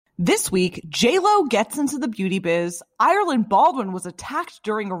This week, J-Lo gets into the beauty biz, Ireland Baldwin was attacked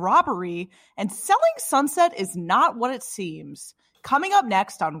during a robbery, and selling sunset is not what it seems. Coming up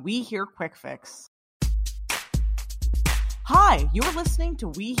next on We Hear Quick Fix. Hi, you're listening to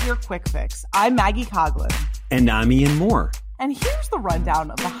We Hear Quick Fix. I'm Maggie Coughlin. And I'm Ian Moore. And here's the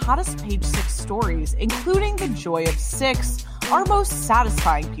rundown of the hottest Page Six stories, including the joy of six, our most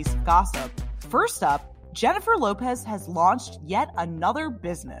satisfying piece of gossip. First up, Jennifer Lopez has launched yet another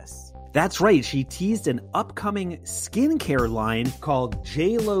business. That's right. She teased an upcoming skincare line called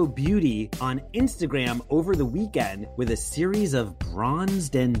J-Lo Beauty on Instagram over the weekend with a series of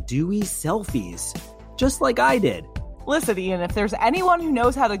bronzed and dewy selfies, just like I did. Listen, Ian, if there's anyone who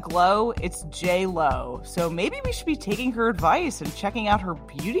knows how to glow, it's J-Lo. So maybe we should be taking her advice and checking out her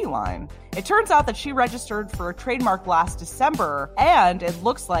beauty line. It turns out that she registered for a trademark last December, and it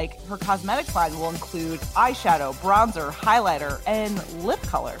looks like her cosmetics line will include eyeshadow, bronzer, highlighter, and lip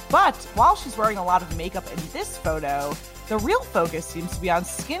color. But while she's wearing a lot of makeup in this photo, the real focus seems to be on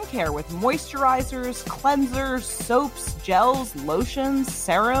skincare with moisturizers, cleansers, soaps, gels, lotions,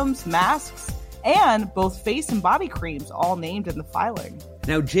 serums, masks, and both face and body creams all named in the filing.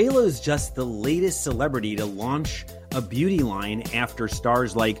 Now, J-Lo's just the latest celebrity to launch a beauty line after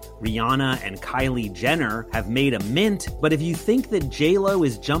stars like Rihanna and Kylie Jenner have made a mint. But if you think that J-Lo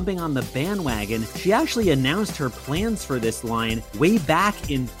is jumping on the bandwagon, she actually announced her plans for this line way back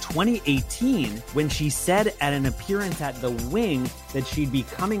in 2018 when she said at an appearance at The Wing that she'd be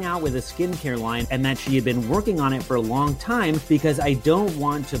coming out with a skincare line and that she had been working on it for a long time because I don't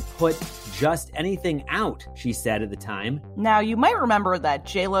want to put just anything out, she said at the time. Now, you might remember that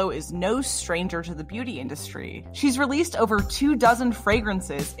J-Lo is no stranger to the beauty industry. She's released over 24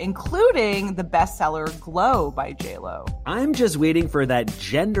 fragrances, including the bestseller Glow by J-Lo. I'm just waiting for that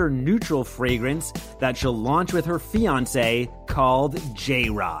gender-neutral fragrance that she'll launch with her fiancé called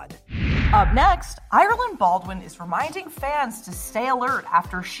J-Rod. Up next, Ireland Baldwin is reminding fans to stay alert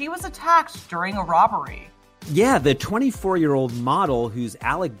after she was attacked during a robbery. Yeah, the 24-year-old model, who's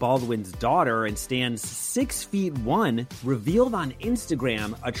Alec Baldwin's daughter and stands 6'1", revealed on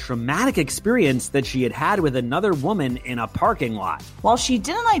Instagram a traumatic experience that she had had with another woman in a parking lot. While she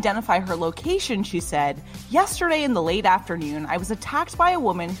didn't identify her location, she said, "Yesterday in the late afternoon, I was attacked by a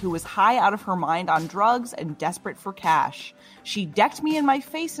woman who was high out of her mind on drugs and desperate for cash. She decked me in my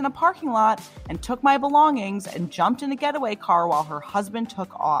face in a parking lot and took my belongings and jumped in a getaway car while her husband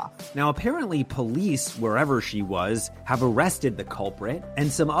took off." Now, apparently police, wherever she was, have arrested the culprit, and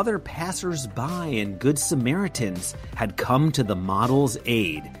some other passers-by and Good Samaritans had come to the model's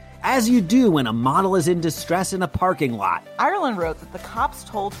aid. As you do when a model is in distress in a parking lot. Ireland wrote that the cops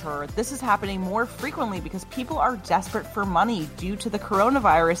told her this is happening more frequently because people are desperate for money due to the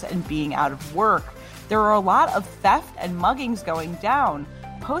coronavirus and being out of work. There are a lot of theft and muggings going down.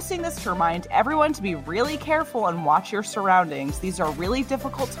 Posting this to remind everyone to be really careful and watch your surroundings. These are really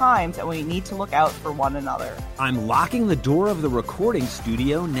difficult times and we need to look out for one another. I'm locking the door of the recording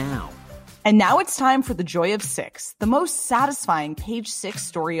studio now. And now it's time for the joy of six, the most satisfying Page Six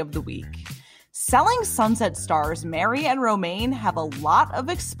story of the week. Selling Sunset stars Mary and Romaine have a lot of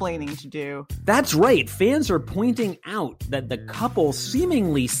explaining to do. That's right. Fans are pointing out that the couple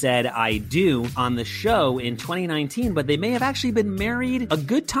seemingly said "I do" on the show in 2019, but they may have actually been married a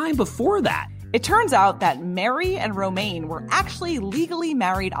good time before that. It turns out that Mary and Romaine were actually legally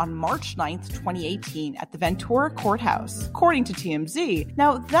married on March 9th, 2018 at the Ventura Courthouse, according to TMZ.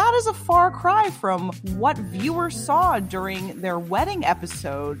 Now, that is a far cry from what viewers saw during their wedding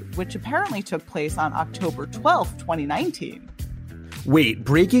episode, which apparently took place on October 12th, 2019. Wait,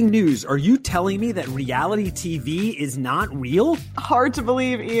 breaking news. Are you telling me that reality TV is not real? Hard to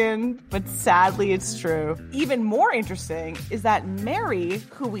believe, Ian, but sadly it's true. Even more interesting is that Mary,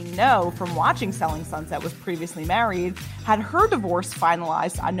 who we know from watching Selling Sunset was previously married, had her divorce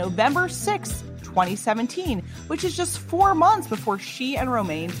finalized on November 6th, 2017, which is just 4 months before she and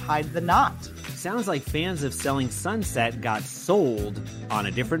Romaine tied the knot. Sounds like fans of Selling Sunset got sold on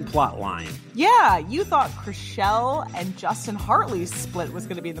a different plot line. Yeah, you thought Chrishell and Justin Hartley's split was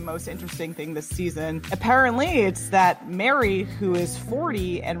going to be the most interesting thing this season. Apparently, it's that Mary, who is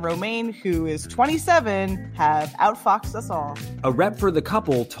 40, and Romaine, who is 27, have outfoxed us all. A rep for the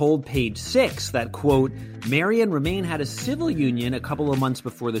couple told Page Six that, quote, Mary and Romaine had a civil union a couple of months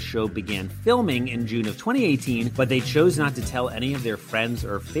before the show began filming in June of 2018, but they chose not to tell any of their friends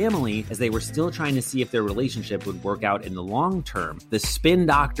or family as they were still trying to see if their relationship would work out in the long term. The Spin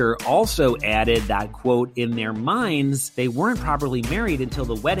Doctor also added that, quote, in their minds, they weren't properly married until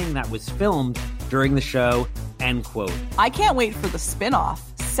the wedding that was filmed during the show, end quote. I can't wait for the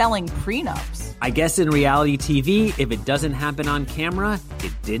spin-off. selling prenups. I guess in reality TV, if it doesn't happen on camera,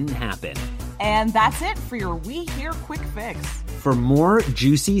 it didn't happen. And that's it for your We Hear Quick Fix. For more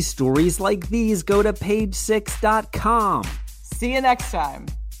juicy stories like these, go to page6.com. See you next time.